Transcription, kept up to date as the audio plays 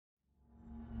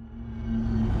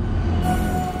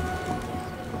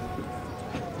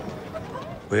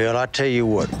Well, I tell you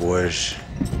what, boys.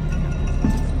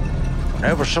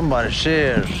 Whenever somebody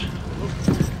says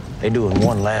they're doing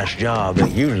one last job,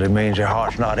 that usually means their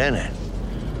heart's not in it.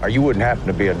 Or you wouldn't happen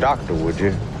to be a doctor, would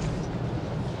you?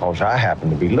 Because I happen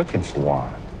to be looking for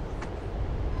one.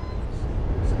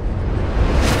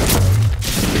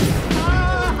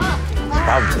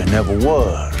 Probably never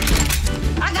was.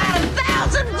 I got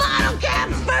 1,000 bottle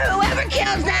caps for whoever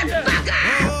kills that fucker!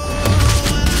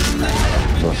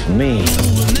 But for me,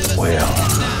 well,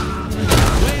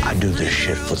 I do this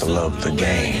shit for the love of the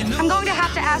game. I'm going to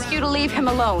have to ask you to leave him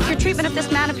alone. Your treatment of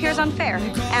this man appears unfair,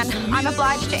 and I'm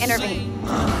obliged to intervene.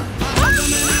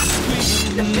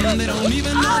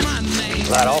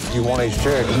 I'd offer you one of these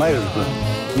cherry tomatoes, but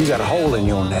you got a hole in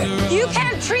your neck. You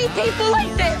can't treat people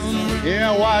like this!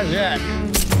 Yeah, why's that?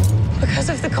 Because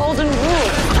of the golden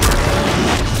rule.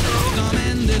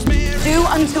 Do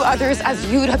unto others as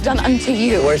you'd have done unto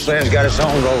you. Wasteland's got its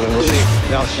own golden rule.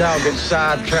 Now, Sal gets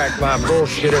sidetracked by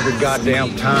bullshit every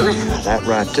goddamn time. That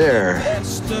right there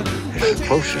is the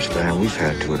closest thing we've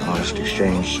had to an honest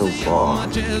exchange so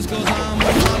far. Stand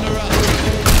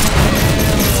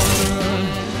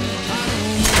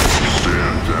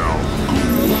down.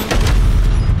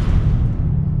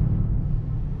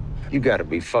 You gotta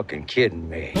be fucking kidding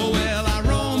me.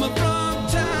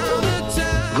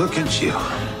 Look at you,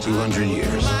 200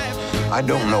 years. I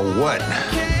don't know what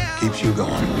keeps you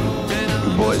going.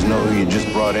 You boys know who you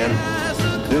just brought in?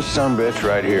 This sumbitch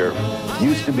right here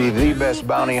used to be the best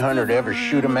bounty hunter to ever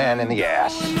shoot a man in the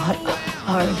ass. What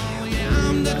are you?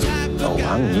 Oh,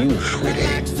 I'm you, sweetie.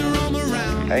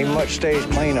 Ain't much stays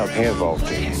clean up here,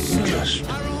 Volty. You just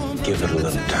give it a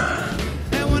little time.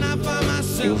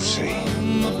 You'll see.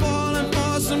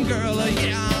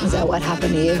 Is that what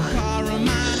happened to you?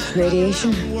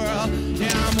 Radiation?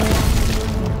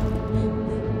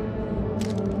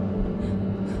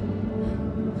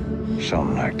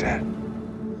 Something like that.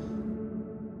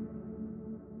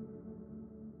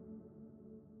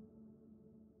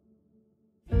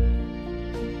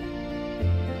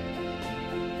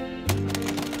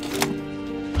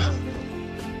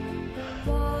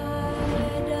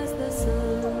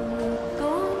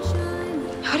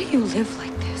 How do you live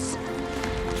like this?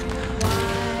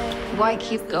 Why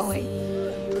keep going?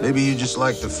 Maybe you just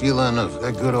like the feeling of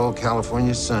that good old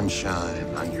California sunshine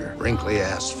on your wrinkly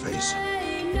ass face.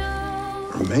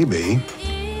 Or maybe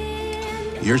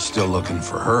you're still looking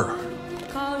for her.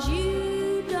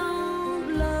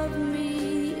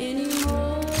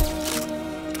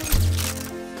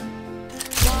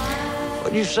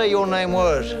 What'd you say your name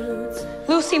was?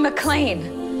 Lucy McLean.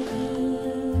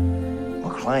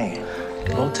 McLean.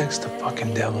 Voltec's the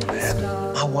fucking devil, man.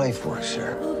 My wife works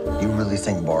here. You really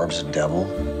think Barb's a devil?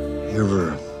 You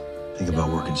ever think about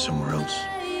working somewhere else?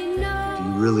 Do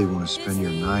you really want to spend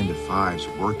your 9 to 5s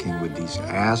working with these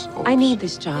assholes? I need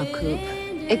this job, Coop.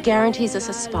 It guarantees us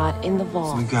a spot in the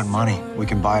vault. We've got money. We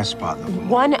can buy a spot in the vault.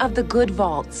 One of the good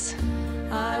vaults.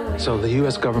 So the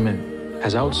U.S. government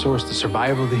has outsourced the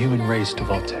survival of the human race to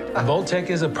Voltec. Voltec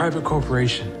is a private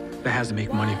corporation that has to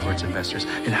make money for its investors.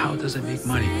 And how does it make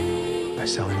money? By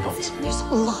selling vaults. There's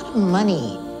a lot of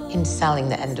money in selling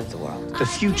the end of the world. The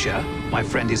future, my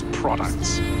friend, is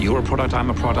products. You're a product, I'm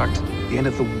a product. The end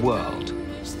of the world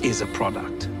is a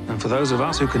product. And for those of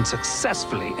us who can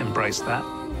successfully embrace that,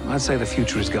 I'd say the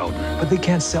future is golden. But they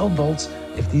can't sell vaults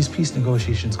if these peace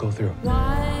negotiations go through. You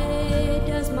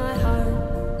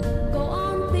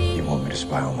want me to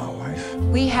spy on my wife?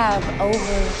 We have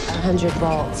over 100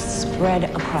 vaults spread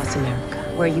across America,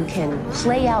 where you can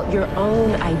play out your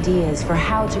own ideas for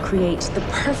how to create the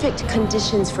perfect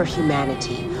conditions for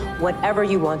humanity, whatever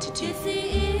you want to do.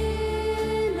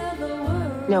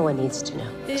 No one needs to know.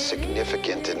 A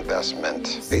significant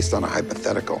investment based on a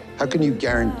hypothetical. How can you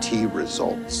guarantee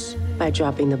results? By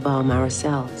dropping the bomb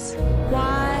ourselves.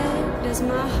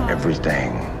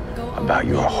 Everything about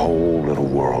your whole little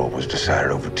world was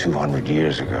decided over 200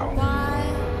 years ago.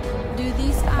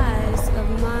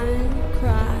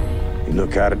 You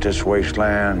look out at this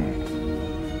wasteland,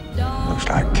 looks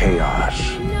like chaos.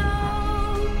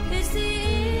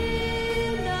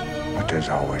 But there's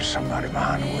always somebody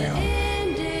behind the wheel.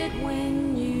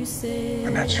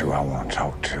 And that's who I want to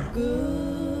talk to.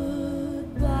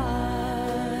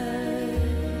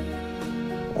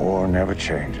 War never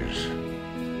changes.